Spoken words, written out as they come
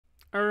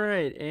All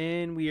right,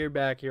 and we are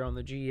back here on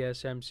the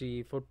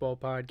GSMC football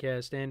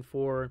podcast. And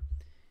for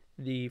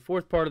the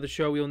fourth part of the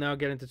show, we will now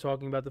get into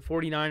talking about the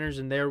 49ers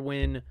and their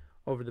win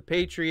over the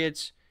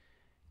Patriots,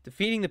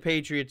 defeating the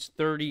Patriots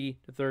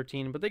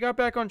 30-13. But they got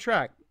back on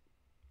track.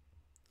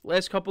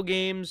 Last couple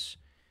games,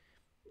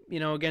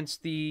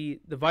 against the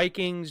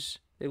Vikings,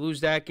 they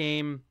lose that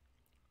game.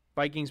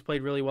 Vikings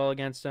played really well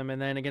against them. And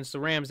then against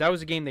the Rams, that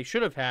was a game they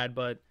should have had,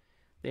 but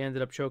they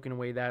ended up choking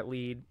away that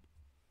lead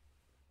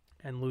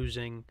and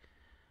losing.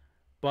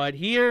 But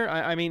here,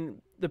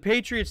 the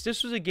Patriots,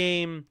 this was a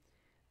game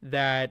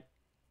that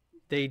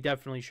they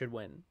definitely should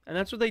win. And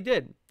that's what they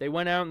did. They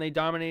went out and they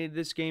dominated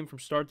this game from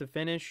start to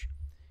finish.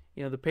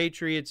 The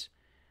Patriots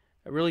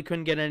really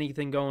couldn't get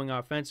anything going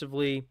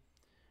offensively.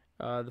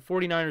 The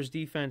 49ers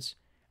defense,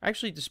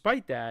 actually,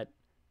 despite that,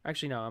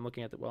 no, I'm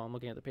looking at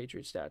the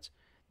Patriots stats.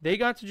 They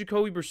got to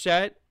Jacoby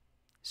Brissett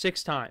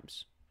 6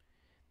 times.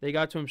 They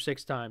got to him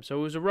 6 times. So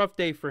it was a rough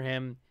day for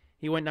him.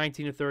 He went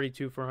 19 of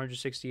 32 for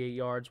 168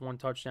 yards, 1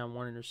 touchdown,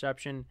 1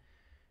 interception.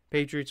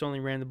 Patriots only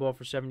ran the ball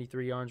for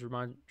 73 yards.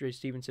 Ramondre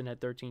Stevenson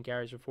had 13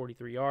 carries for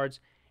 43 yards.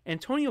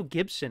 Antonio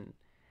Gibson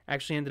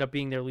actually ended up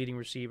being their leading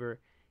receiver.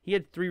 He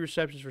had 3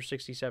 receptions for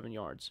 67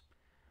 yards.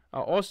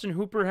 Austin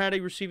Hooper had a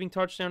receiving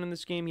touchdown in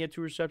this game. He had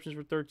 2 receptions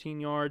for 13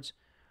 yards.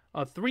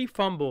 3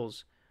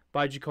 fumbles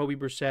by Jacoby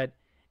Brissett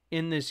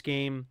in this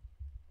game.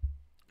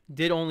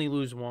 Did only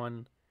lose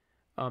 1.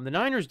 The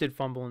Niners did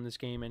fumble in this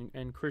game,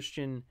 and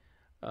Christian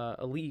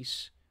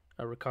Elise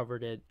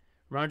recovered it.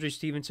 Ramondre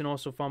Stevenson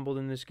also fumbled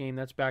in this game.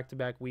 That's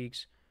back-to-back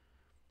weeks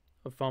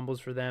of fumbles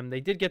for them. They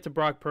did get to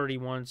Brock Purdy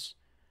once.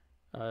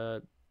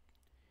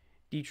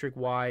 Dietrich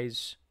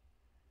Wise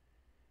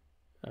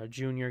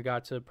Jr.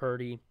 got to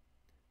Purdy.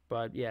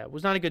 But, yeah, it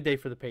was not a good day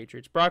for the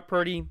Patriots. Brock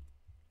Purdy,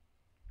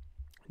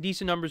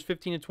 decent numbers,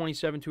 15 of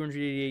 27,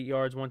 288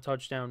 yards, 1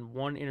 touchdown,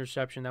 1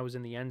 interception. That was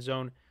in the end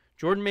zone.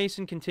 Jordan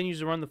Mason continues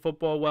to run the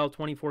football well,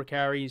 24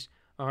 carries,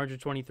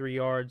 123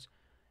 yards,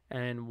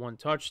 and 1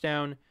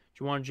 touchdown.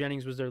 Juwan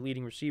Jennings was their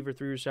leading receiver,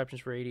 3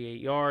 receptions for 88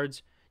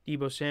 yards.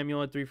 Deebo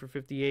Samuel had 3 for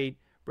 58.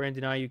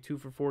 Brandon Ayuk, 2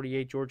 for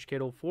 48. George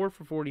Kittle, 4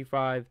 for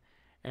 45,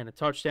 and a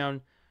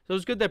touchdown. So it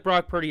was good that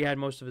Brock Purdy had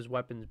most of his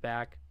weapons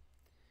back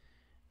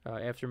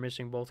after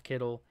missing both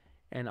Kittle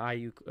and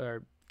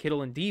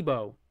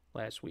Deebo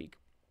last week.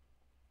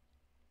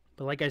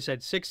 But like I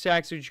said, 6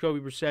 sacks to Jacoby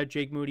Brissett.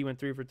 Jake Moody went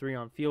 3 for 3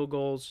 on field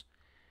goals.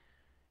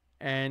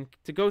 And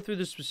to go through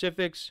the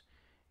specifics,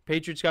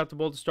 Patriots got the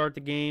ball to start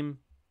the game.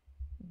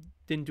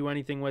 Didn't do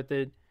anything with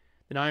it.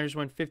 The Niners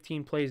went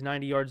 15 plays,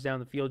 90 yards down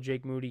the field.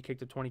 Jake Moody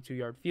kicked a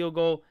 22-yard field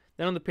goal.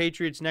 Then on the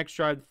Patriots' next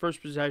drive,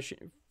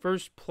 the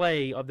first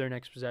play of their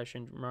next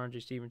possession,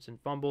 Ramondre Stevenson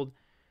fumbled.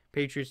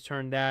 49ers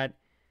turned that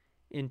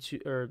into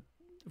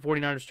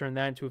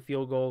a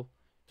field goal,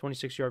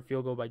 26-yard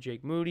field goal by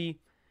Jake Moody.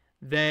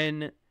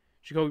 Then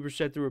Jacoby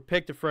Brissett threw a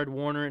pick to Fred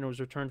Warner, and it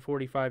was returned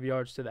 45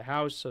 yards to the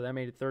house, so that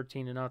made it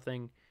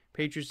 13-0.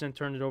 Patriots then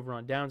turned it over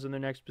on downs on their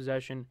next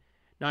possession.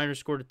 Niners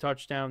scored a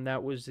touchdown.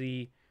 That was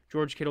the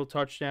George Kittle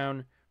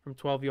touchdown from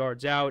 12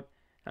 yards out.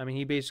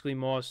 He basically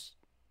mossed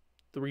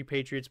 3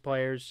 Patriots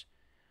players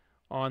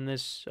on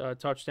this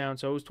touchdown.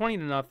 So it was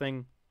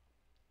 20-0,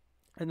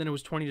 and then it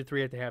was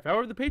 20-3 at the half.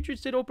 However, the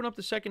Patriots did open up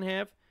the second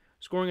half,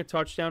 scoring a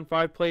touchdown,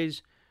 5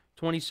 plays,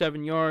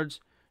 27 yards.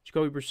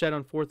 Jacoby Brissett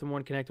on 4th and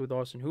 1 connected with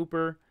Austin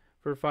Hooper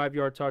for a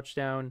 5-yard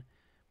touchdown.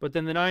 But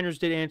then the Niners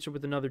did answer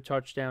with another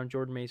touchdown,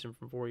 Jordan Mason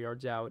from 4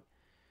 yards out,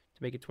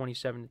 to make it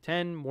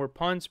 27-10. More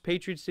punts.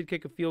 Patriots did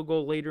kick a field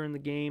goal later in the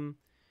game.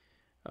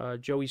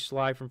 Joey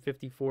Sly from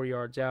 54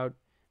 yards out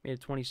made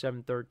it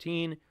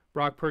 27-13.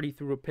 Brock Purdy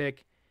threw a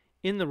pick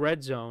in the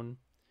red zone.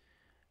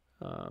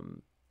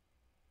 And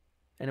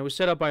it was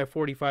set up by a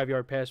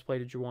 45-yard pass play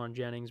to Juwan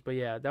Jennings. But,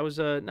 yeah, that was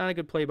not a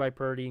good play by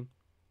Purdy.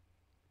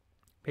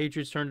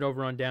 Patriots turned it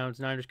over on downs.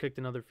 Niners kicked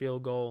another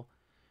field goal.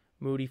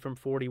 Moody from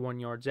 41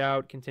 yards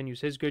out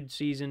continues his good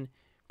season.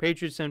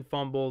 Patriots then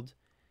fumbled.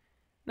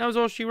 That was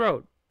all she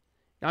wrote.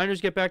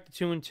 Niners get back to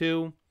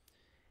 2-2,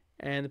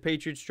 and the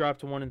Patriots drop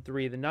to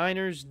 1-3. The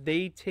Niners,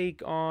 they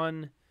take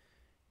on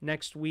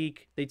next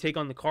week. They take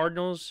on the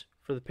Cardinals.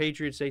 For the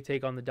Patriots, they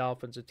take on the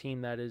Dolphins, a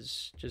team that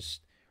is just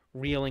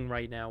reeling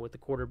right now with the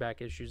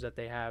quarterback issues that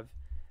they have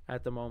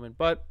at the moment.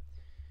 But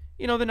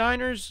the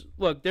Niners,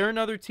 look, they're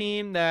another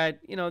team that,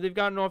 they've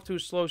gotten off to a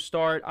slow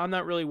start. I'm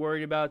not really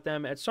worried about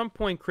them. At some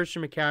point,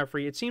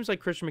 it seems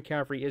like Christian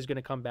McCaffrey is going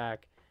to come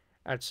back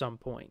at some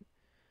point.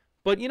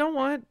 But you know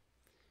what?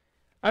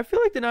 I feel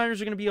like the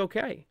Niners are going to be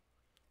okay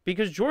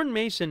because Jordan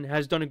Mason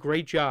has done a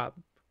great job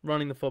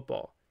running the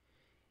football.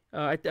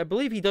 I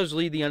believe he does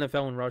lead the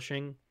NFL in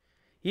rushing.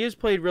 He has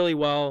played really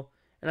well,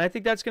 and I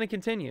think that's going to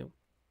continue.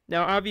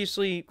 Now,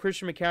 obviously,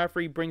 Christian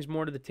McCaffrey brings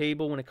more to the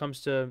table when it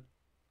comes to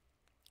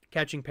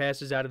catching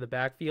passes out of the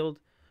backfield.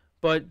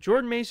 But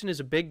Jordan Mason is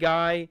a big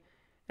guy,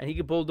 and he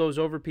can bulldoze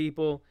over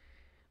people.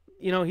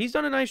 He's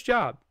done a nice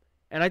job,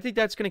 and I think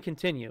that's going to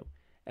continue.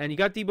 And you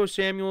got Deebo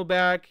Samuel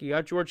back. You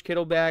got George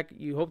Kittle back.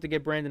 You hope to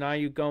get Brandon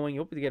Ayuk going.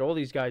 You hope to get all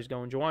these guys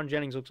going. Juwan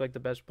Jennings looks like the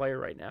best player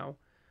right now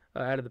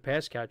out of the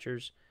pass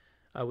catchers.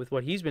 with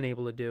what he's been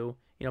able to do.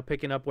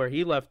 Picking up where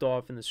he left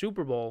off in the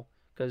Super Bowl,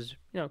 because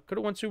could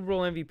have won Super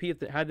Bowl MVP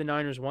if had the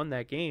Niners won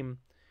that game.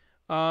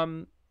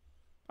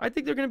 I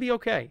think they're going to be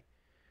okay.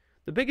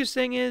 The biggest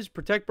thing is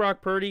protect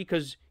Brock Purdy,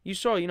 because you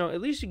saw,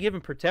 at least you give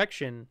him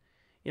protection.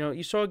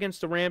 You saw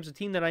against the Rams, a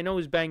team that I know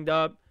is banged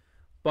up,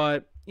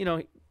 but,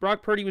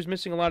 Brock Purdy was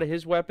missing a lot of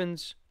his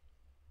weapons.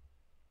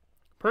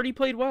 Purdy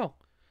played well.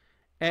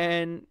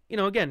 And,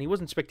 again, he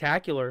wasn't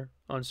spectacular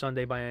on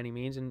Sunday by any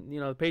means, and,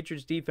 the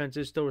Patriots defense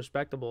is still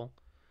respectable.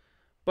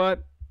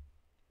 But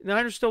the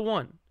Niners still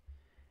won.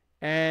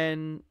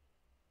 And,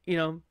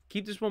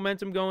 keep this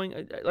momentum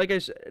going. Like I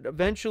said,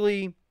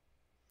 eventually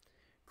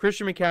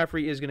Christian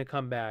McCaffrey is going to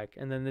come back,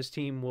 and then this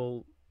team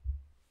will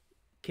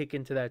kick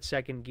into that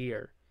second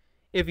gear,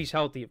 if he's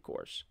healthy, of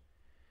course.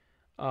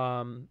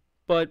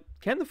 But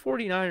can the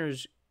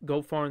 49ers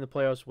go far in the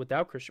playoffs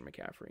without Christian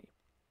McCaffrey?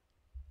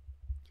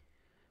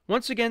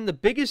 Once again, the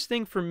biggest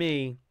thing for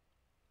me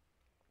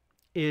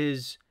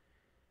is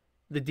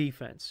the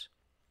defense.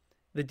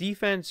 The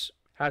defense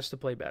has to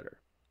play better.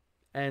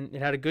 And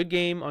it had a good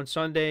game on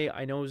Sunday.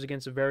 I know it was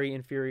against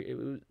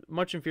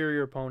much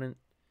inferior opponent.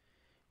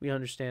 We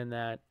understand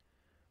that.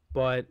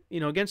 But,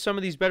 against some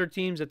of these better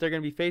teams that they're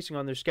going to be facing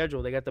on their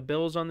schedule. They got the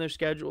Bills on their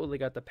schedule. They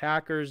got the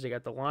Packers. They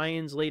got the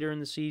Lions later in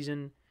the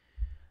season.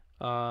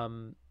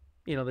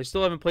 They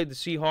still haven't played the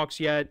Seahawks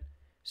yet.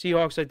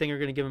 Seahawks, I think, are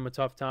going to give them a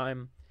tough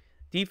time.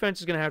 Defense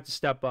is going to have to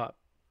step up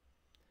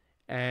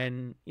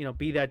and,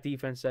 be that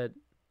defense that,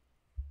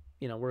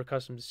 we're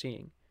accustomed to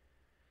seeing.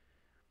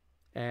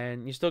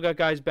 And you still got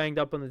guys banged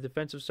up on the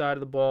defensive side of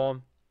the ball.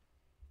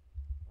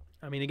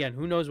 I mean, again,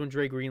 who knows when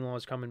Dre Greenlaw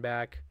is coming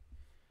back.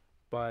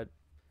 But,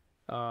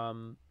 as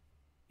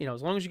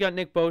long as you got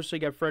Nick Bosa, you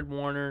got Fred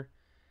Warner,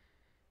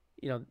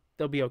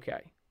 they'll be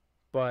okay.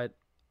 But,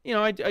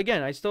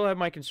 I still have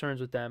my concerns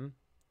with them.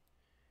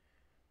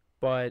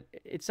 But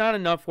it's not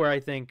enough where I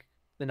think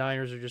the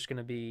Niners are just going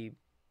to be,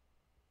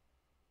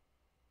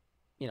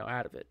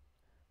 out of it.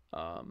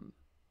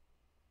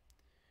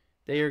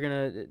 They're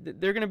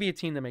gonna be a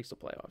team that makes the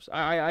playoffs.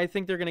 I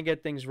think they're gonna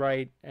get things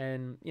right,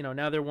 and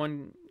now they're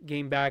one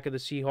game back of the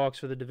Seahawks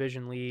for the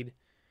division lead.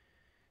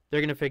 They're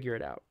gonna figure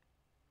it out.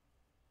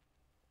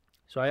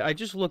 So I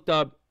just looked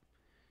up,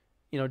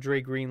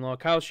 Dre Greenlaw.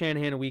 Kyle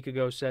Shanahan a week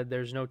ago said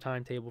there's no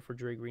timetable for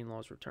Dre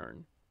Greenlaw's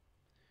return,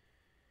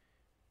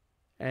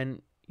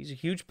 and he's a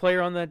huge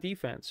player on that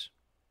defense.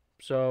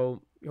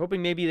 So you're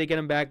hoping maybe they get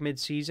him back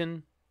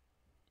mid-season,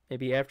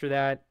 maybe after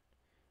that.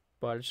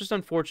 But it's just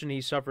unfortunate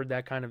he suffered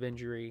that kind of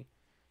injury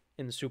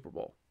in the Super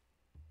Bowl.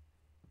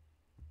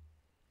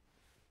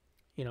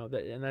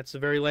 And that's the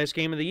very last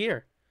game of the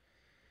year.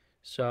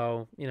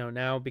 So,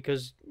 now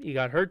because he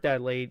got hurt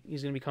that late,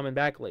 he's going to be coming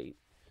back late.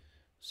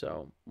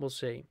 So, we'll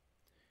see.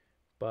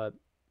 But,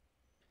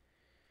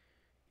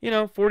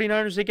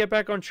 49ers, they get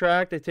back on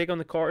track. They take on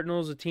the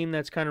Cardinals, a team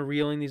that's kind of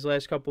reeling these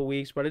last couple of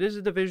weeks. But it is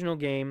a divisional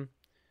game.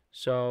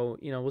 So,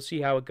 we'll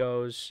see how it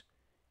goes.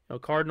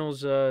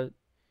 Cardinals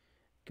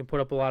can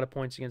put up a lot of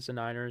points against the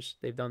Niners.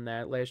 They've done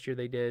that. Last year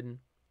they did.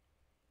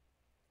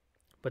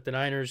 But the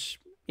Niners,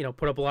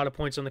 put up a lot of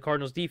points on the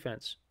Cardinals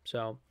defense.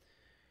 So,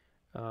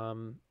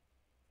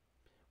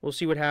 we'll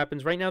see what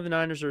happens. Right now the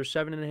Niners are a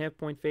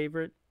 7.5-point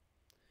favorite.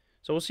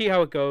 So we'll see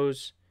how it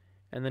goes.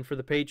 And then for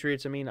the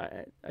Patriots,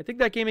 I think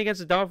that game against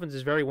the Dolphins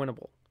is very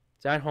winnable.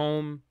 It's at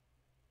home.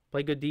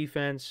 Play good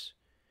defense.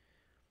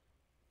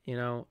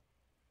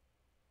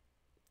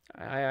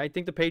 I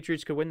think the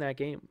Patriots could win that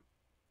game.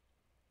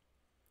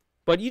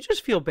 But you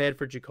just feel bad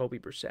for Jacoby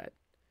Brissett.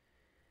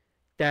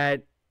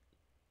 That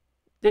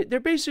they're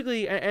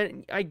basically,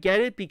 and I get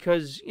it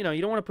because, you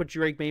don't want to put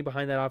Drake May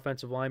behind that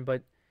offensive line,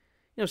 but,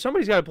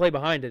 somebody's got to play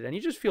behind it. And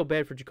you just feel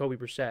bad for Jacoby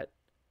Brissett.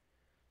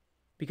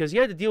 Because he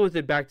had to deal with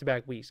it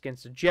back-to-back weeks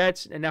against the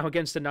Jets and now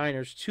against the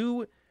Niners.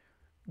 Two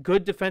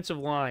good defensive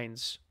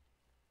lines.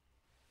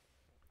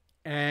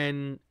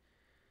 And,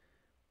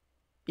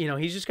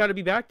 he's just got to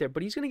be back there.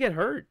 But he's going to get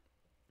hurt.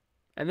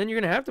 And then you're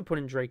going to have to put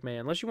in Drake May,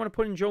 unless you want to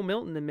put in Joe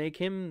Milton and make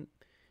him,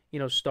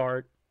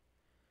 start.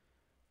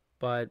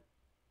 But,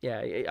 yeah,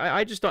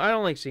 I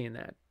don't like seeing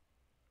that.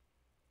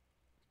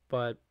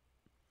 But,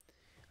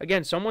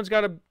 again, someone's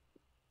got to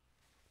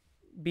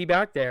be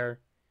back there.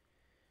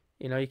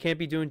 You can't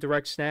be doing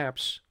direct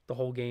snaps the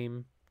whole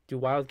game, do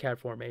wildcat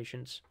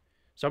formations.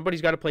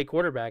 Somebody's got to play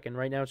quarterback, and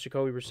right now it's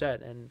Jacoby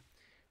Brissett. And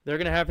they're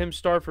going to have him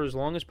start for as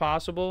long as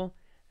possible.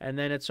 And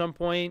then at some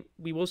point,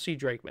 we will see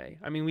Drake May.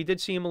 We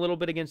did see him a little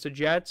bit against the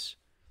Jets.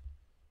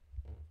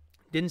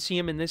 Didn't see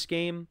him in this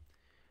game.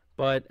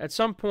 But at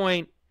some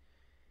point,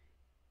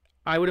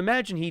 I would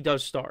imagine he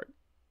does start.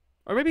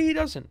 Or maybe he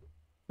doesn't.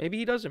 Maybe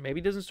he doesn't.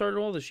 Maybe he doesn't start at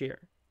all this year.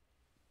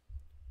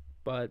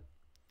 But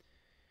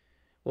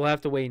we'll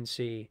have to wait and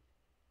see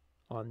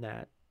on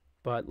that.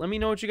 But let me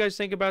know what you guys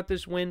think about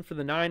this win for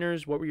the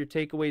Niners. What were your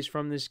takeaways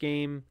from this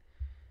game?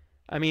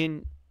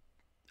 Again,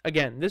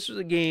 this was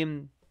a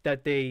game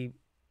that they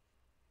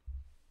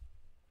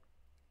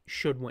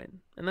should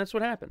win. And that's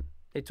what happened.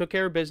 They took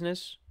care of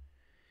business.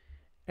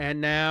 And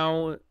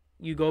now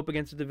you go up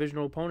against a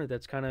divisional opponent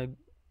that's kind of,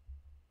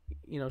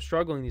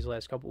 struggling these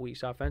last couple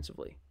weeks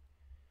offensively.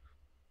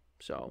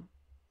 So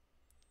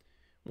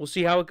we'll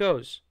see how it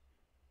goes.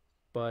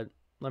 But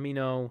let me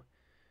know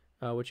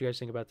what you guys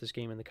think about this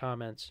game in the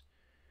comments.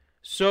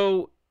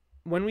 So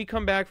when we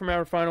come back from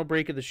our final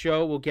break of the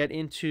show, we'll get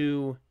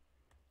into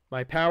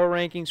my power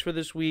rankings for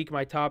this week,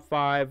 my top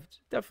 5. It's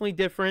definitely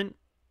different.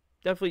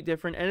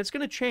 And it's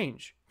going to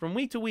change. From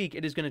week to week,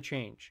 it is going to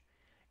change.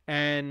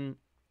 And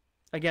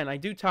again, I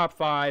do top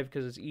 5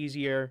 because it's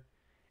easier.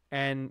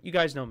 And you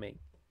guys know me.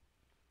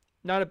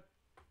 Not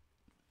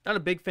a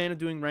big fan of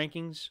doing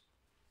rankings.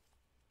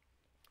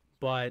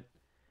 But,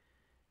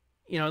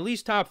 at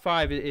least top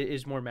 5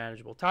 is more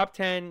manageable. Top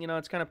 10,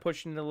 it's kind of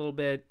pushing it a little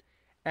bit.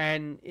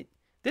 And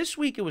this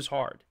week it was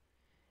hard.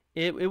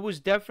 It was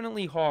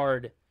definitely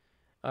hard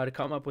to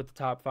come up with the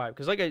top 5.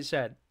 Because like I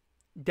said,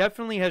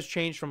 definitely has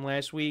changed from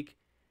last week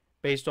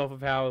based off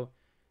of how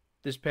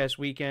this past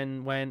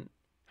weekend went,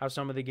 how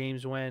some of the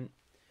games went.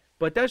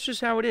 But that's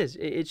just how it is.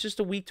 It's just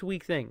a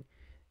week-to-week thing.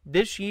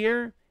 This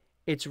year,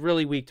 it's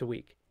really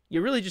week-to-week.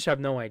 You really just have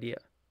no idea.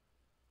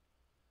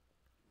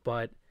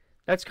 But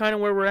that's kind of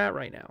where we're at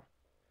right now.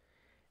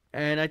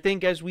 And I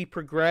think as we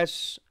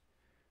progress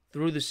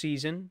through the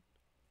season,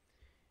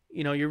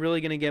 you're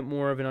really going to get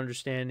more of an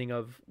understanding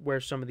of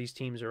where some of these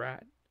teams are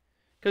at.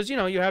 Because,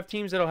 you have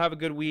teams that'll have a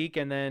good week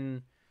and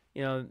then,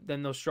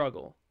 then they'll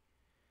struggle.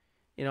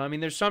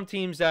 There's some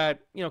teams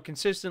that,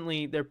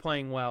 consistently they're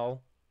playing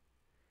well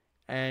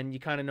and you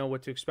kind of know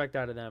what to expect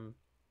out of them,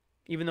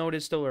 even though it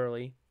is still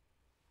early.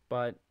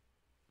 But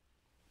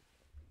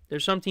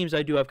there's some teams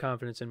I do have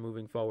confidence in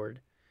moving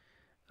forward.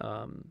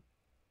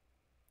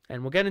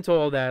 And we'll get into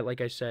all that,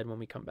 like I said, when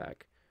we come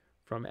back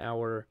from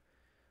our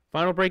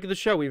final break of the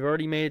show. We've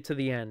already made it to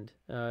the end.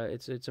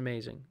 It's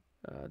amazing.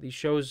 These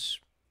shows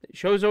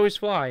always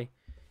fly.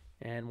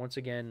 And once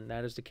again,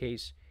 that is the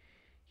case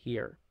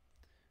here.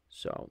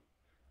 So,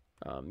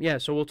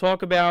 so we'll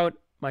talk about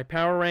my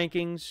power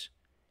rankings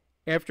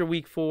after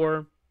week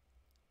 4,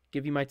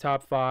 give you my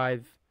top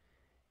 5,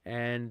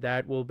 and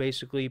that will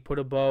basically put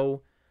a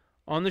bow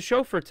on the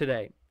show for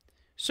today.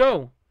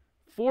 So,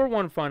 for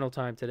one final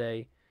time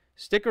today,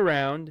 stick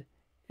around,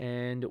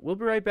 and we'll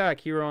be right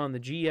back here on the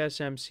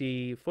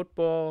GSMC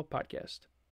Football Podcast.